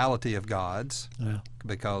plurality of gods, Yeah.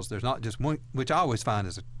 because there's not just one, which I always find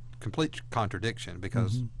is a complete contradiction,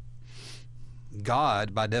 because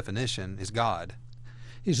God, by definition, is God.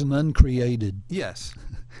 He's an uncreated. Yes.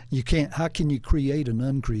 You can't. How can you create an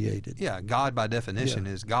uncreated? Yeah, God by definition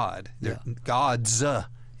Yeah. is God. Yeah. Gods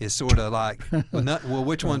is sort of like, well,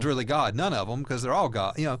 which one's really God? None of them, because they're all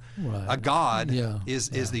God. You know, Right. a God Yeah. is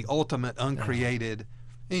the ultimate uncreated.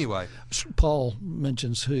 Anyway, Paul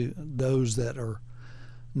mentions those that are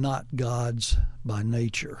not gods by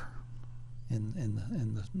nature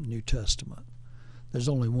in the New Testament. There's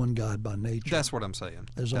only one God by nature. that's what I'm saying.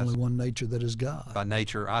 There's That's- only one nature that is God. by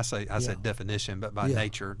nature. I said definition, but by Yeah.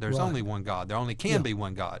 nature, there's Right. only one God. There only can be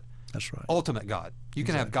one God. That's right. Ultimate God. You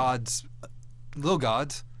can have gods, little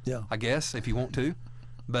gods, Yeah. I guess, if you want to,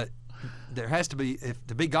 but there has to be,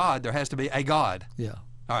 to be God, there has to be a God. Yeah.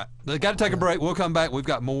 All right, we've got to take a break. We'll come back. We've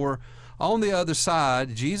got more. On the other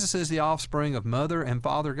side, Jesus is the offspring of Mother and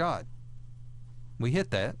Father God. We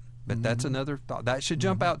hit that, but that's another thought. That should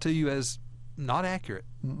jump out to you as not accurate,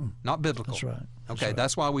 not biblical. That's right. That's Okay, right.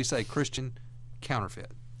 that's why we say Christian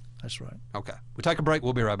counterfeit. That's right. Okay, we'll take a break.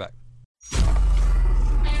 We'll be right back.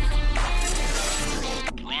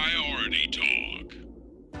 Priority Talk.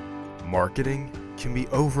 Marketing can be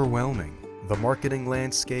overwhelming. The marketing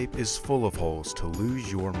landscape is full of holes to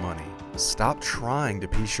lose your money. Stop trying to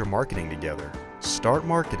piece your marketing together. Start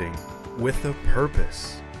marketing with a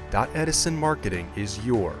purpose. Edison Marketing is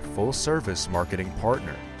your full-service marketing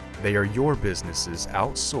partner. They are your business's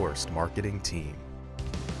outsourced marketing team.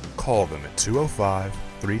 Call them at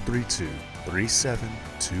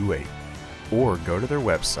 205-332-3728 or go to their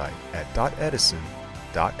website at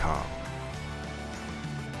 .edison.com.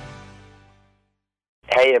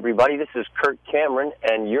 Hey everybody, this is Kurt Cameron,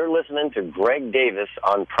 and you're listening to Greg Davis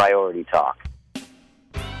on Priority Talk.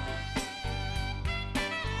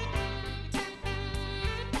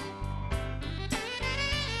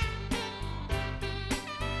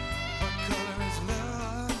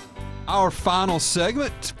 Our final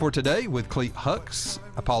segment for today with Clete Hucks,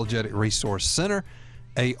 Apologetic Resource Center,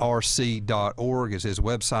 arc.org is his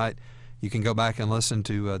website. You can go back and listen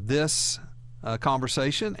to this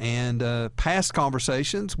conversation and past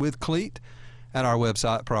conversations with Clete at our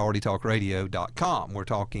website, PriorityTalkRadio.com. We're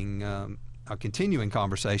talking a continuing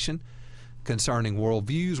conversation concerning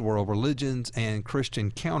worldviews, world religions, and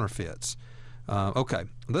Christian counterfeits. Okay,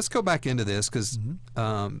 let's go back into this because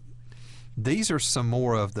these are some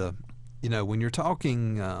more of the, when you're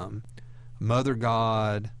talking Mother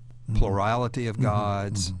God, plurality of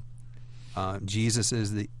gods, Jesus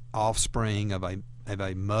is the offspring of a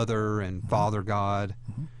mother and father God.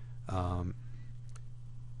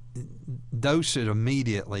 Those should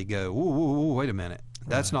immediately go, whoa, wait a minute.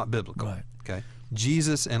 That's not biblical. Right. Okay.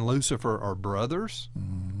 Jesus and Lucifer are brothers.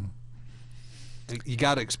 You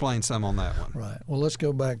got to explain some on that one. Right. Well, let's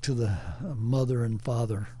go back to the mother and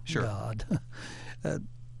father Sure. God.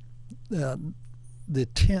 The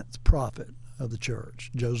 10th prophet of the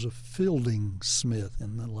church, Joseph Fielding Smith,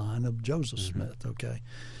 in the line of Joseph Smith, okay?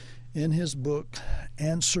 In his book,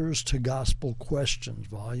 Answers to Gospel Questions,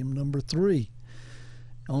 volume number 3,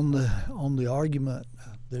 on the argument,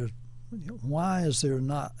 why is there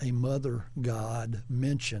not a mother God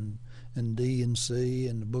mentioned in D&C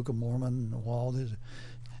and the Book of Mormon and all this?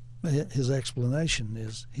 His explanation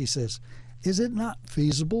is, he says, is it not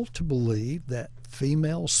feasible to believe that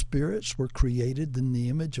female spirits were created in the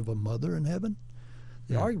image of a mother in heaven?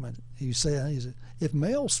 The argument, he said, if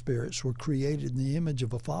male spirits were created in the image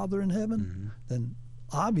of a father in heaven, then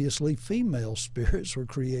obviously female spirits were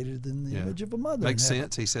created in the image of a mother Makes in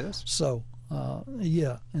heaven. sense, he says. So,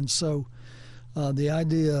 and so the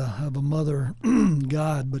idea of a mother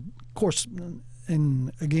God, but of course,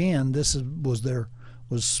 and again, this was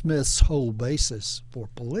Smith's whole basis for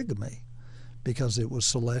polygamy, because it was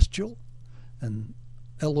celestial, and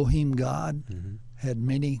Elohim God had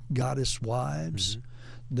many goddess wives.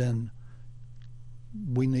 Then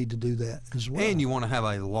we need to do that as well. And you want to have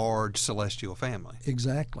a large celestial family.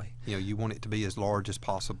 Exactly. You want it to be as large as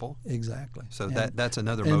possible. Exactly. So And- that's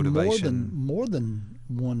another and motivation. More than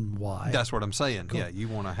one wife. That's what I'm saying. Yeah, you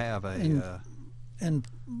want to have a. And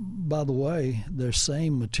by the way, their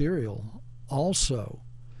same material also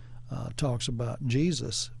talks about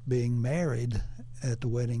Jesus being married at the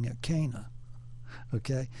wedding at Cana.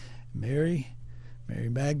 Okay, Mary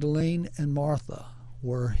Magdalene, and Martha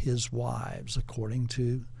were his wives, according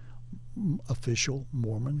to official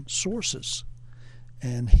Mormon sources,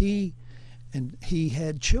 and he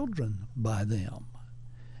had children by them.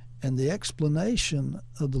 And the explanation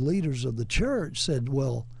of the leaders of the church said,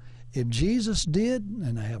 well, if Jesus did,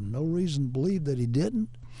 and I have no reason to believe that he didn't,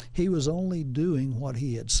 he was only doing what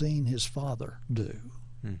he had seen his Father do.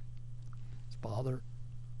 His Father,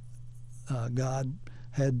 God,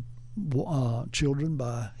 had children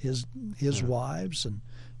by his wives, and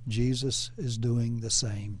Jesus is doing the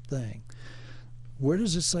same thing. Where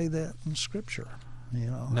does it say that in Scripture?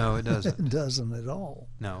 No, it doesn't. It doesn't at all.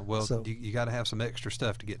 No. Well, so, you got to have some extra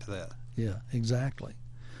stuff to get to that. Yeah, exactly.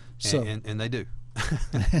 So and they do.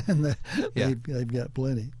 And they've got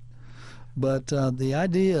plenty. But the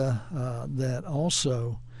idea that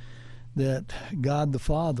also that God the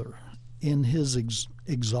Father, in his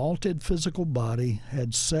exalted physical body,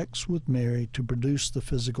 had sex with Mary to produce the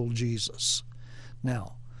physical Jesus.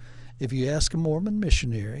 Now, if you ask a Mormon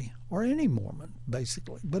missionary, or any Mormon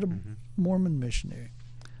basically, but a Mormon missionary,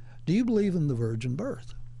 do you believe in the virgin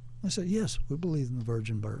birth? I say, yes, we believe in the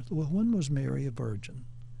virgin birth. Well, when was Mary a virgin?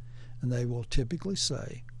 And they will typically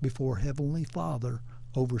say, before Heavenly Father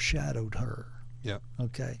overshadowed her. Yeah.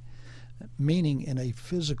 Okay. Meaning in a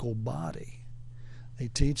physical body. They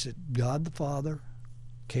teach that God the Father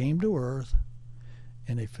came to earth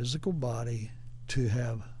in a physical body to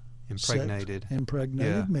have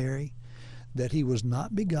impregnated Mary, that he was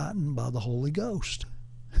not begotten by the Holy Ghost.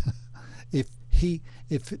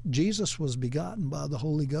 If Jesus was begotten by the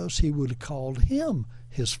Holy Ghost, he would have called him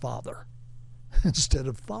his Father instead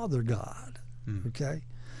of Father God. Okay?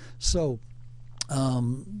 So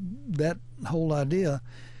that whole idea,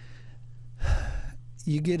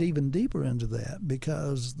 you get even deeper into that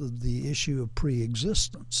because the issue of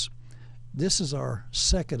pre-existence. This is our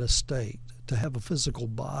second estate, to have a physical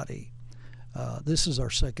body. This is our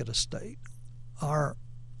second estate. Our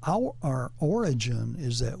origin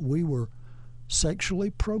is that we were sexually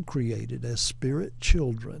procreated as spirit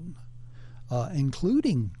children,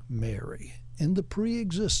 including Mary, in the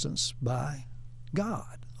pre-existence by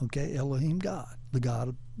God, okay, Elohim God, the God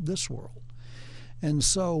of this world. And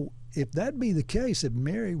so if that be the case, if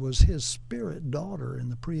Mary was his spirit daughter in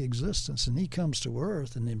the pre-existence and he comes to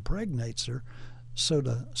earth and impregnates her so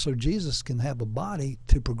Jesus can have a body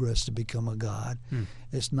to progress to become a God,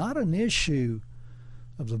 it's not an issue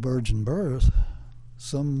of the virgin birth.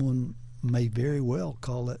 Someone may very well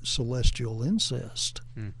call it celestial incest.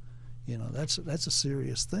 That's a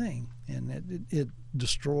serious thing, and it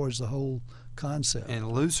destroys the whole concept.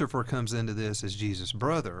 And Lucifer comes into this as Jesus'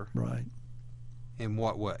 brother. Right. In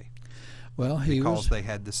what way? Well, because they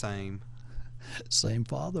had the same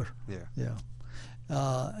father. Yeah.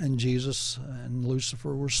 And Jesus and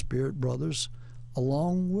Lucifer were spirit brothers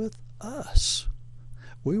along with us.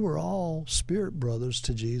 We were all spirit brothers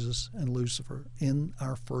to Jesus and Lucifer in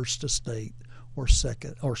our first estate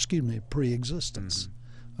pre-existence.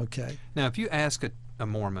 Okay. Now, if you ask a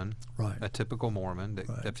Mormon, right, a typical Mormon that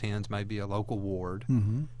attends maybe a local ward,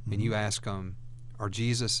 and you ask them, are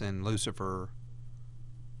Jesus and Lucifer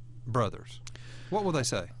brothers? What will they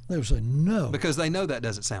say? They would say no. Because they know that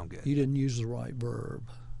doesn't sound good. You didn't use the right verb.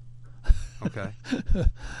 Okay.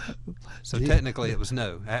 So technically it was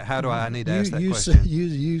no. How do I need to ask that question?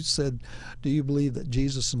 You said, do you believe that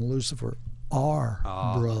Jesus and Lucifer are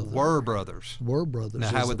brothers? Were brothers. Were brothers. Now,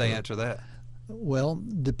 how would they answer that? Well,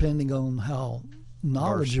 depending on how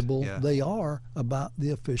knowledgeable they are about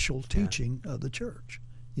the official teaching of the church,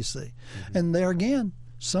 you see. And there again,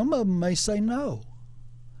 some of them may say no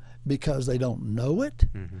because they don't know it,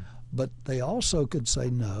 but they also could say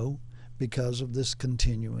no because of this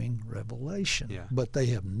continuing revelation. But they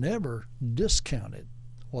have never discounted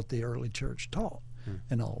what the early church taught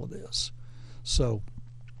in all of this. So,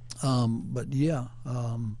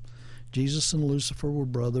 Jesus and Lucifer were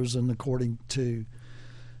brothers, and according to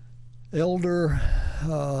Elder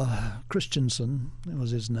Christensen, it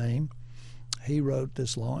was his name, he wrote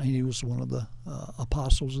this long, he was one of the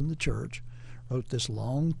apostles in the church, wrote this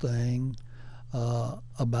long thing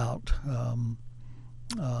about,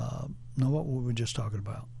 what were we just talking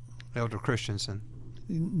about? Elder Christensen.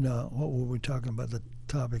 No, what were we talking about? The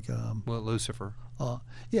topic? Lucifer.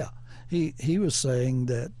 He was saying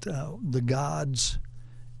that the gods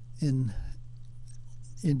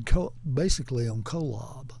basically on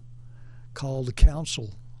Kolob, called the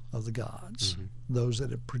Council of the Gods, those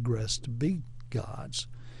that have progressed to be gods,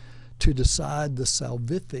 to decide the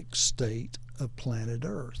salvific state of planet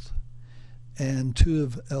Earth. And two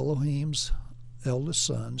of Elohim's eldest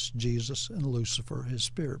sons, Jesus and Lucifer, his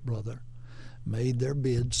spirit brother, made their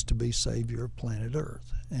bids to be savior of planet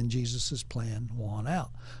Earth, and Jesus' plan won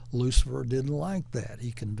out. Lucifer didn't like that.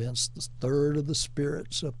 He convinced the third of the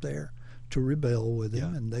spirits up there to rebel with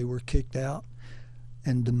him, and they were kicked out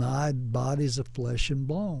and denied bodies of flesh and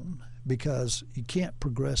bone because you can't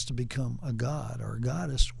progress to become a god or a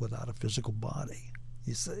goddess without a physical body,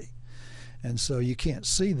 you see. And so you can't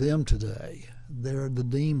see them today. They're the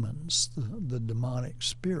demons, the demonic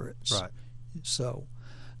spirits. Right. So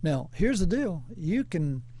now here's the deal. You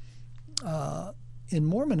can, in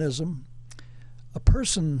Mormonism, a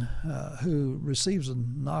person who receives a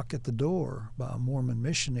knock at the door by a Mormon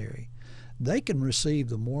missionary, they can receive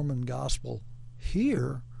the Mormon gospel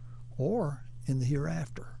here or in the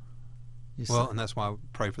hereafter. Well, and that's why we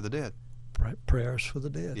pray for the dead. Prayers for the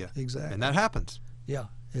dead. Yeah. Exactly. And that happens. Yeah,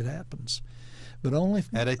 it happens. But only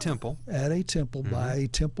at a temple. At a temple by a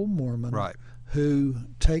temple Mormon, right, who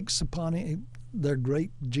takes upon their great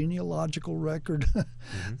genealogical record.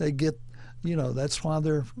 They get, that's why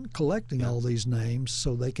they're collecting all these names,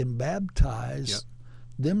 so they can baptize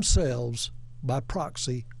themselves by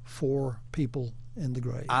proxy for people in the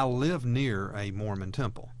grave. I live near a Mormon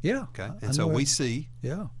temple. Yeah. Okay. And so we see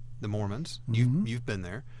the Mormons. Mm-hmm. You've been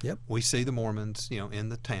there. Yep. We see the Mormons, in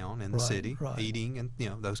the town, in the city, eating and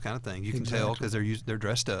those kind of things. You can tell because they're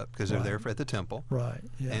dressed up because they're there at the temple. Right.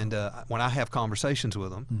 Yeah. And when I have conversations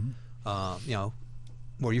with them,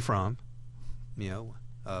 where are you from?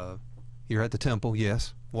 You're at the temple.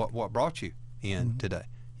 Yes. What brought you in today?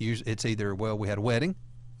 It's either we had a wedding,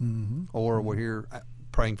 or we're here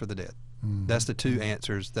praying for the dead. That's the two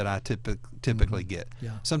answers that I typically get.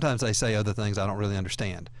 Yeah. Sometimes they say other things I don't really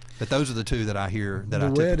understand, but those are the two that I hear that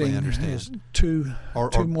I typically understand. Two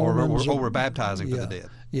Mormons, or we're baptizing for the dead.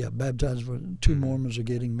 Yeah, baptizing for two Mormons are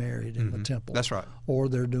getting married in the temple. That's right. Or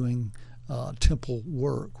they're doing temple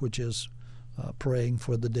work, which is praying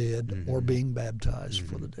for the dead or being baptized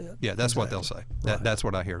for the dead. Yeah, that's what they'll say. That's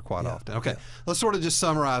what I hear quite often. Okay, let's sort of just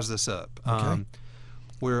summarize this up. Okay.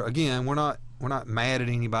 We're not mad at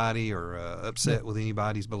anybody or upset with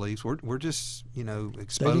anybody's beliefs. We're just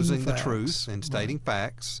exposing the truth and stating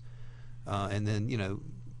facts, and then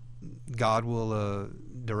God will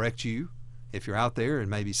direct you if you're out there,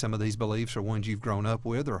 and maybe some of these beliefs are ones you've grown up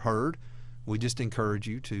with or heard. We just encourage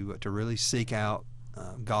you to really seek out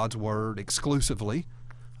God's Word exclusively,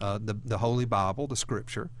 the Holy Bible, the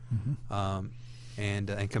Scripture,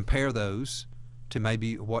 and compare those to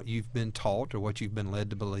maybe what you've been taught or what you've been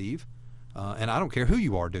led to believe. And I don't care who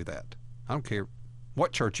you are, do that. I don't care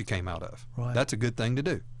what church you came out of. Right. That's a good thing to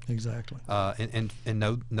do. Exactly. And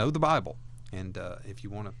know the Bible. And if you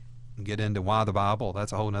want to get into why the Bible,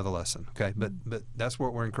 that's a whole nother lesson. Okay, but that's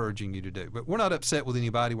what we're encouraging you to do. But we're not upset with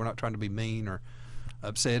anybody. We're not trying to be mean or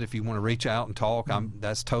upset. If you want to reach out and talk,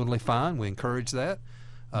 that's totally fine. We encourage that.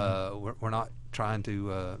 We're not trying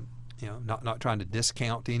to not trying to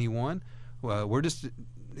discount anyone. We're just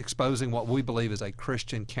exposing what we believe is a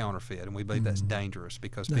Christian counterfeit, and we believe that's dangerous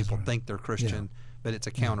because people think they're Christian, but it's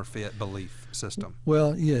a counterfeit belief system.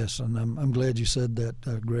 Well, yes, and I'm glad you said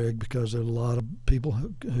that, Greg, because there are a lot of people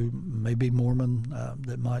who may be Mormon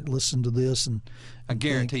that might listen to this, and I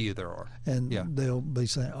guarantee you there are. And they'll be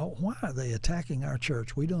saying, "Oh, why are they attacking our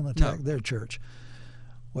church? We don't attack their church."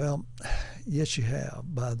 Well, yes, you have.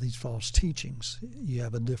 By these false teachings, you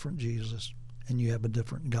have a different Jesus, and you have a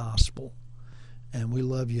different gospel. And we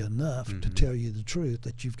love you enough to tell you the truth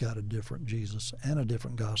that you've got a different Jesus and a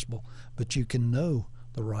different gospel, but you can know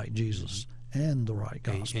the right Jesus and the right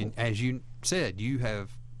gospel. And as you said, you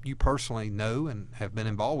personally know and have been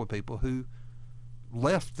involved with people who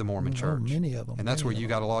left the Mormon church. Many of them. And that's where you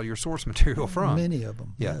got a lot of your source material from. Many of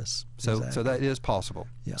them, yes. So that is possible.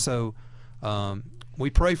 Yeah. So we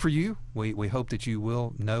pray for you. We hope that you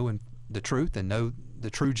will know the truth and know the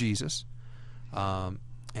true Jesus.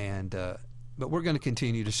 But we're going to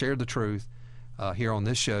continue to share the truth here on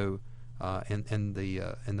this show in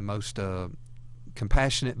the most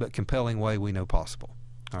compassionate but compelling way we know possible.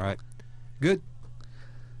 All right, good,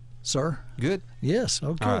 sir. Good. Yes.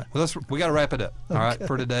 Okay. All right. Well, we got to wrap it up. All right,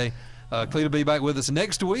 for today. Clete will be back with us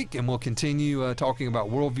next week, and we'll continue talking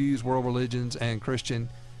about worldviews, world religions, and Christian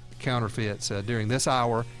counterfeits during this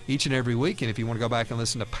hour each and every week. And if you want to go back and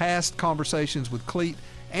listen to past conversations with Clete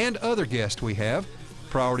and other guests we have,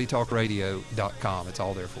 PriorityTalkRadio.com. It's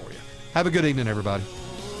all there for you. Have a good evening, everybody.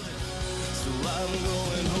 So I'm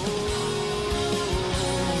going home.